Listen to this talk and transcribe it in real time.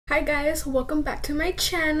Hi guys, welcome back to my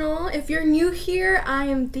channel. If you're new here, I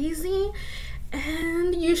am Daisy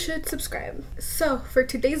and you should subscribe. So for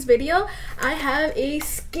today's video, I have a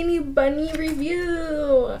skinny bunny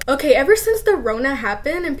review. Okay, ever since the Rona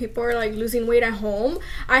happened and people were like losing weight at home,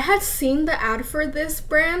 I had seen the ad for this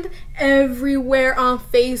brand everywhere on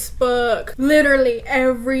Facebook, literally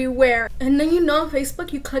everywhere. And then on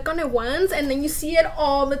Facebook, you click on it once and then you see it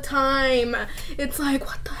all the time. It's like,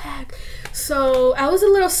 what the heck? So I was a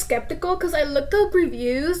little skeptical because I looked up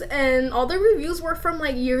reviews and all the reviews were from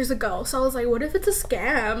like years ago. So I was like, what if it's a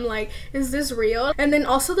scam? Like, is this real? And then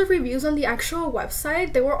also the reviews on the actual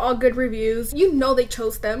website, they were all good reviews. You know they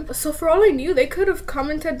chose them. So for all I knew, they could have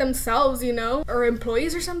commented themselves, you know, or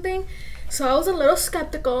employees or something. So I was a little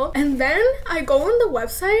skeptical, and then I go on the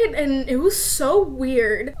website and it was so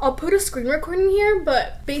weird. I'll put a screen recording here,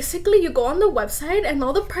 but basically you go on the website and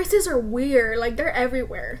all the prices are weird, like they're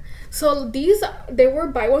everywhere. So they were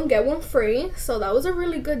buy one get one free, so that was a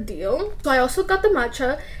really good deal. So I also got the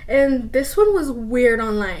matcha, and this one was weird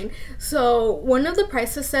online. So one of the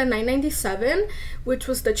prices said $9.97, which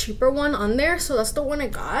was the cheaper one on there, so that's the one I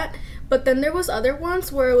got. But then there was other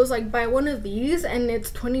ones where it was like buy one of these and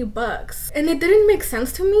it's 20 bucks. And it didn't make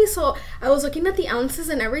sense to me, so I was looking at the ounces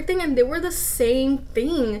and everything and they were the same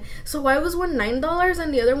thing. So why was one $9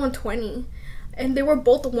 and the other one $20? And they were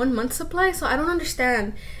both 1 month supply, so I don't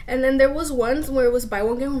understand. And then there was ones where it was buy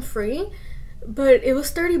one get one free, but it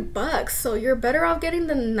was 30 bucks, so you're better off getting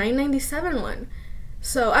the $9.97 one.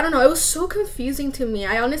 So I don't know, it was so confusing to me.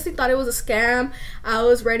 I honestly thought it was a scam. I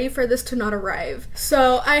was ready for this to not arrive.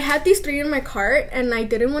 So I had these three in my cart and I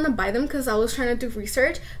didn't want to buy them because I was trying to do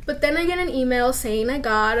research. But then I get an email saying I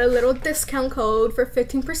got a little discount code for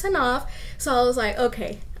 15% off. So I was like,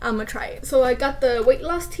 okay, I'm gonna try it. So I got the weight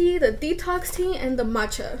loss tea, the detox tea, and the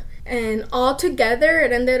matcha. And all together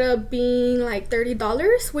it ended up being like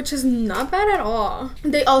 $30, which is not bad at all.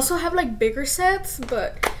 They also have like bigger sets,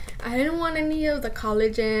 but I didn't want any of the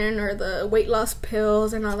collagen or the weight loss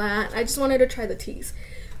pills and all that. I just wanted to try the teas.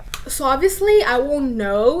 So obviously I won't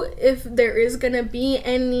know if there is gonna be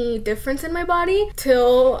any difference in my body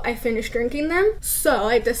till I finish drinking them. So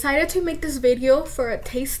I decided to make this video for a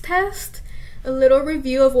taste test, a little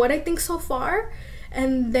review of what I think so far.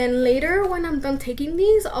 And then later when I'm done taking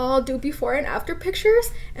these, I'll do before and after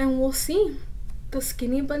pictures and we'll see the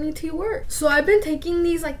skinny bunny tea work. So I've been taking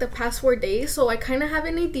these like the past 4 days, so I kind of have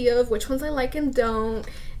an idea of which ones I like and don't,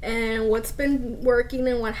 and what's been working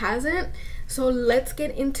and what hasn't. So let's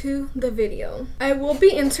get into the video. I will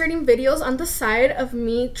be inserting videos on the side of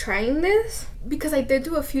me trying this because I did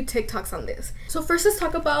do a few TikToks on this. So first let's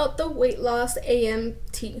talk about the weight loss AM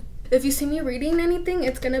tea. If you see me reading anything,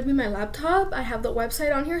 it's gonna be my laptop. I have the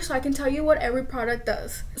website on here so I can tell you what every product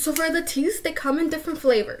does. So for the teas, they come in different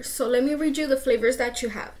flavors. So let me read you the flavors that you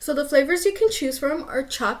have. So the flavors you can choose from are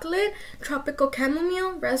chocolate, tropical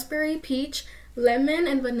chamomile, raspberry, peach, lemon,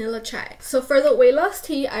 and vanilla chai. So for the weight loss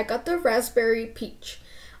tea, I got the raspberry peach.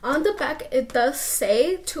 On the back, it does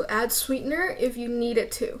say to add sweetener if you need it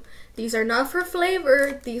to. These are not for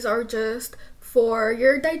flavor, these are just for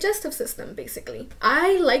your digestive system, basically.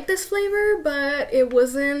 I like this flavor, but it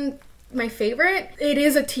wasn't my favorite. It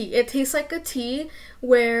is a tea. It tastes like a tea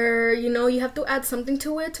where, you know, you have to add something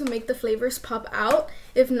to it to make the flavors pop out.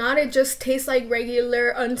 If not, it just tastes like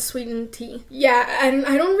regular unsweetened tea. Yeah, and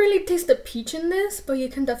I don't really taste the peach in this, but you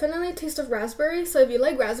can definitely taste the raspberry. So if you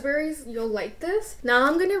like raspberries, you'll like this. Now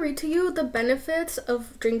I'm gonna read to you the benefits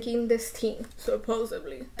of drinking this tea,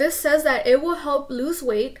 supposedly. This says that it will help lose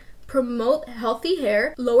weight, promote healthy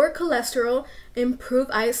hair, lower cholesterol, improve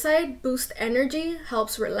eyesight, boost energy,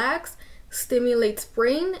 helps relax, stimulates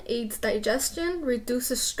brain, aids digestion,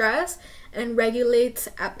 reduces stress, and regulates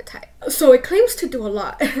appetite. So it claims to do a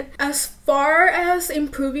lot. As far as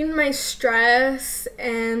improving my stress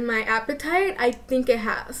and my appetite, I think it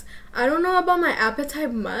has. I don't know about my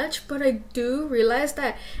appetite much, but I do realize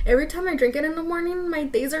that every time I drink it in the morning, my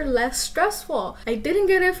days are less stressful. I didn't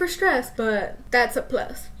get it for stress, but that's a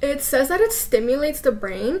plus. It says that it stimulates the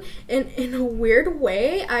brain, and in a weird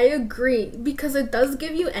way, I agree, because it does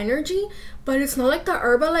give you energy, but it's not like the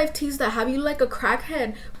Herbalife teas that have you like a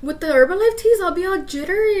crackhead. With the Herbalife teas, I'll be all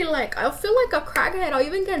jittery, like I'll feel like a crackhead. I'll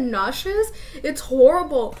even get nauseous. It's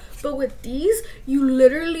horrible. But with these, you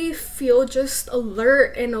literally feel just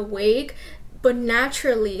alert and awake, but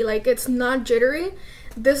naturally, like it's not jittery.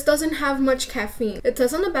 This doesn't have much caffeine. It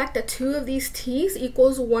says on the back that 2 of these teas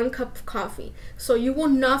equals 1 cup of coffee. So you will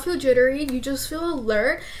not feel jittery, you just feel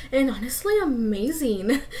alert, and honestly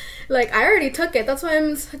amazing. Like I already took it, that's why I'm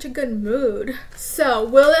in such a good mood. So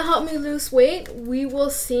will it help me lose weight? We will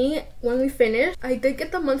see when we finish. I did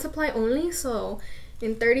get the month supply only, so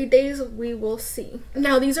In 30 days, we will see.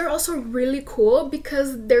 Now, these are also really cool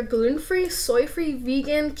because they're gluten-free, soy-free,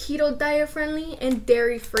 vegan, keto diet friendly, and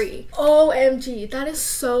dairy-free. OMG, that is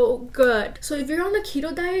so good. So if you're on a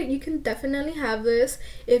keto diet, you can definitely have this.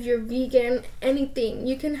 If you're vegan, anything,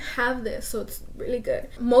 you can have this. So it's really good.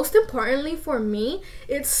 Most importantly for me,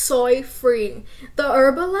 it's soy-free. The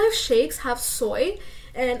Herbalife shakes have soy,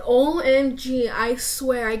 and OMG, I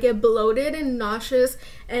swear I get bloated and nauseous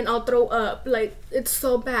and I'll throw up. Like, it's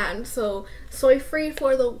so bad. So soy free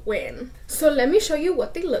for the win. So let me show you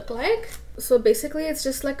what they look like. So basically it's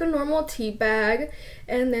just like a normal tea bag,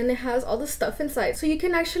 and then it has all the stuff inside, so you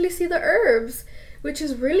can actually see the herbs, which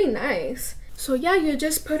is really nice. So yeah, you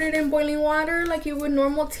just put it in boiling water like you would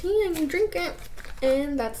normal tea and you drink it,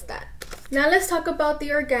 and that's that. Now let's talk about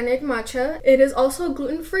the organic matcha. It is also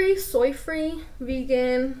gluten-free, soy-free,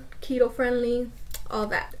 vegan, keto-friendly, all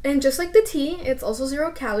that. And just like the tea, it's also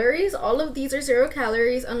 0 calories. All of these are 0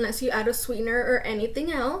 calories unless you add a sweetener or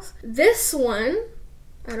anything else. This one,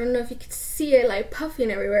 I don't know if you can see it like puffing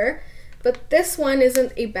everywhere, but this one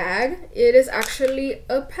isn't a bag. It is actually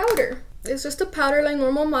a powder. It's just a powder like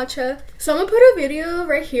normal matcha. So I'm gonna put a video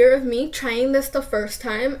right here of me trying this the first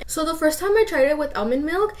time. So the first time I tried it with almond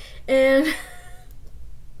milk, and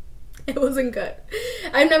it wasn't good.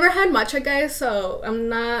 I've never had matcha, guys, so I'm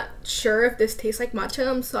not sure if this tastes like matcha.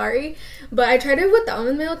 I'm sorry. But I tried it with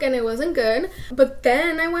almond milk and it wasn't good. But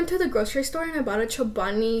then I went to the grocery store and I bought a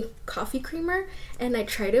Chobani coffee creamer and I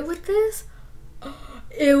tried it with this.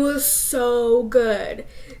 It was so good.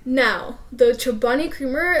 Now, the Chobani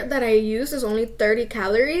creamer that I used is only 30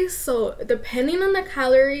 calories. So depending on the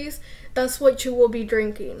calories, that's what you will be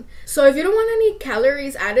drinking. So if you don't want any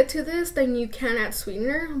calories added to this, then you can add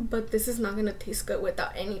sweetener, but this is not gonna taste good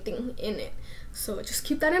without anything in it. So just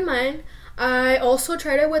keep that in mind. I also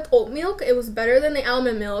tried it with oat milk. It was better than the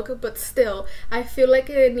almond milk, but still, I feel like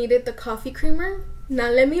it needed the coffee creamer. Now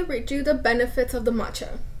let me read you the benefits of the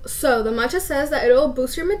matcha. So the matcha says that it will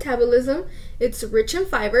boost your metabolism. It's rich in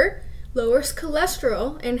fiber, lowers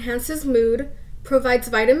cholesterol, enhances mood, provides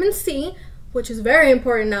vitamin C, which is very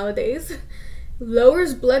important nowadays,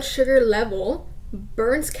 lowers blood sugar level,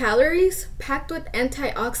 burns calories, packed with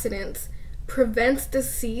antioxidants, prevents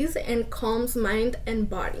disease, and calms mind and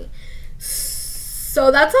body. So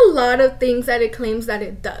that's a lot of things that it claims that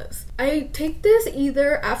it does. I take this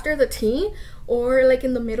either after the tea or like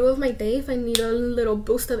in the middle of my day if I need a little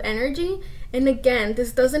boost of energy. And again,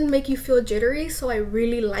 this doesn't make you feel jittery, so I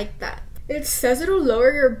really like that. It says it'll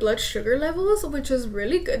lower your blood sugar levels, which is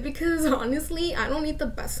really good because honestly, I don't eat the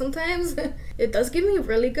best sometimes. It does give me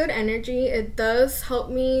really good energy. It does help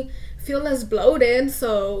me feel less bloated,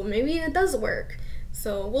 so maybe it does work.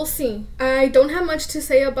 So we'll see. I don't have much to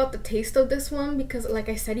say about the taste of this one because like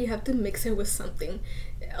I said, you have to mix it with something.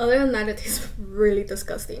 Other than that, it tastes really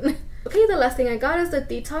disgusting. Okay, the last thing I got is the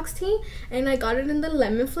detox tea, and I got it in the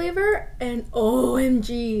lemon flavor, and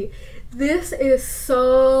OMG, this is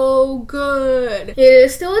so good. It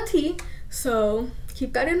is still a tea, so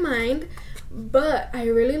keep that in mind, but I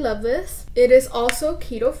really love this. It is also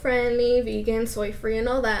keto friendly, vegan, soy free, and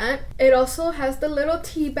all that. It also has the little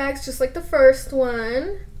tea bags just like the first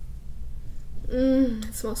one.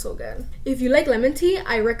 It smells so good. If you like lemon tea,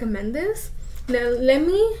 I recommend this. Now let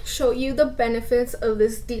me show you the benefits of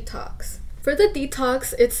this detox. For the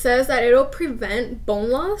detox, it says that it'll prevent bone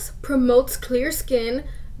loss, promotes clear skin,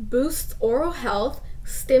 boosts oral health,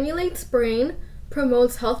 stimulates brain,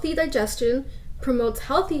 promotes healthy digestion, promotes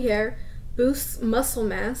healthy hair, boosts muscle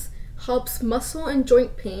mass, helps muscle and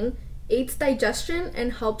joint pain, aids digestion,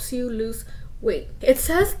 and helps you lose weight. It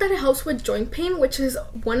says that it helps with joint pain, which is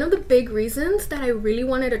one of the big reasons that I really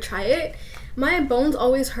wanted to try it. My bones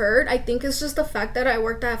always hurt. I think it's just the fact that I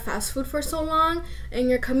worked at fast food for so long and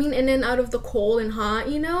you're coming in and out of the cold and hot,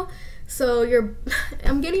 you know? So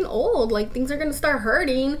I'm getting old, like things are gonna start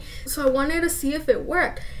hurting. So I wanted to see if it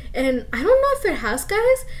worked. And I don't know if it has,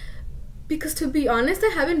 guys, because to be honest,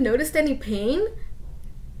 I haven't noticed any pain.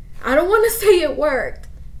 I don't want to say it worked,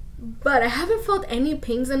 but I haven't felt any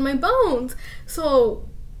pains in my bones. So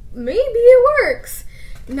maybe it works.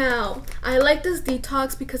 Now, I like this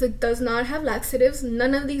detox because it does not have laxatives.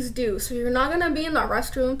 None of these do. So you're not gonna be in the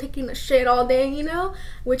restroom taking a shit all day, you know,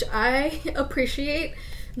 which I appreciate.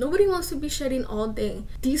 Nobody wants to be shedding all day.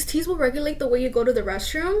 These teas will regulate the way you go to the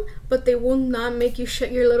restroom, but they will not make you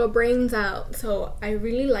shit your little brains out. So I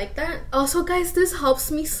really like that. Also, guys, this helps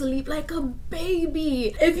me sleep like a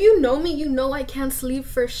baby. If you know me, you know I can't sleep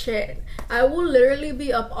for shit. I will literally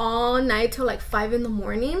be up all night till like 5 in the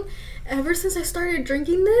morning. ever since I started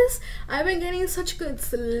drinking this, I've been getting such good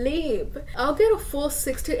sleep. I'll get a full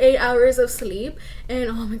 6 to 8 hours of sleep, and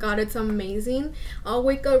oh my god, it's amazing. I'll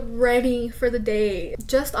wake up ready for the day.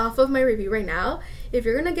 Just off of my review right now, if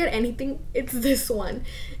you're gonna get anything, it's this one.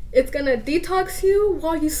 It's gonna detox you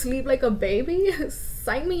while you sleep like a baby.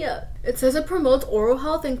 Sign me up. It says it promotes oral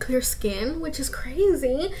health and clear skin, which is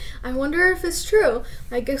crazy. I wonder if it's true.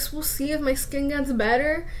 I guess we'll see if my skin gets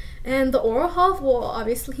better. And the oral health, well,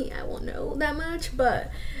 obviously I won't know that much,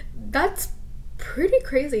 but that's pretty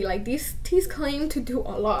crazy. Like, these teas claim to do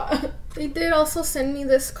a lot. They did also send me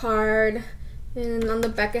this card, and on the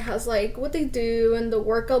back it has like what they do and the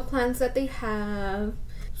workout plans that they have.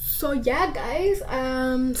 So yeah guys,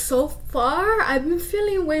 so far I've been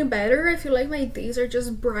feeling way better. I feel like my days are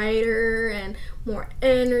just brighter and more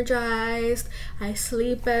energized. I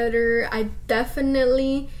sleep better. I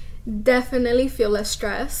definitely feel less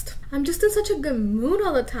stressed. I'm just in such a good mood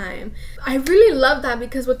all the time. I really love that,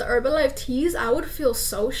 because with the Herbalife teas, I would feel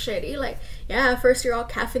so shitty. Like, yeah, at first you're all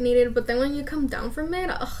caffeinated, but then when you come down from it,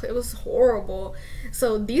 ugh, it was horrible.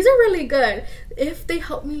 So these are really good. If they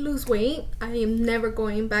help me lose weight, I am never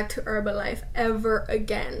going back to Herbalife ever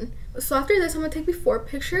again. So after this, I'm gonna take before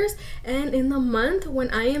pictures, and in the month when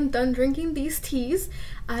I am done drinking these teas,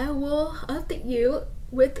 I will update you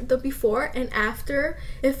with the before and after.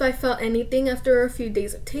 If I felt anything after a few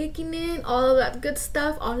days of taking it, all of that good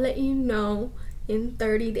stuff, I'll let you know in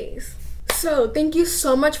 30 days. So thank you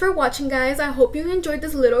so much for watching, guys. I hope you enjoyed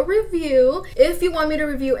this little review. If you want me to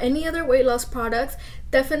review any other weight loss products,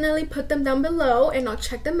 definitely put them down below and I'll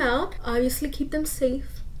check them out. Obviously, keep them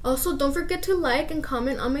safe. Also, don't forget to like and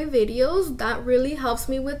comment on my videos. That really helps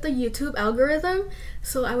me with the YouTube algorithm,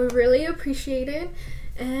 so I would really appreciate it.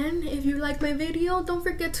 And if you like my video, don't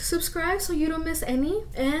forget to subscribe so you don't miss any.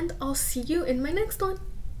 And I'll see you in my next one.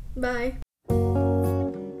 Bye.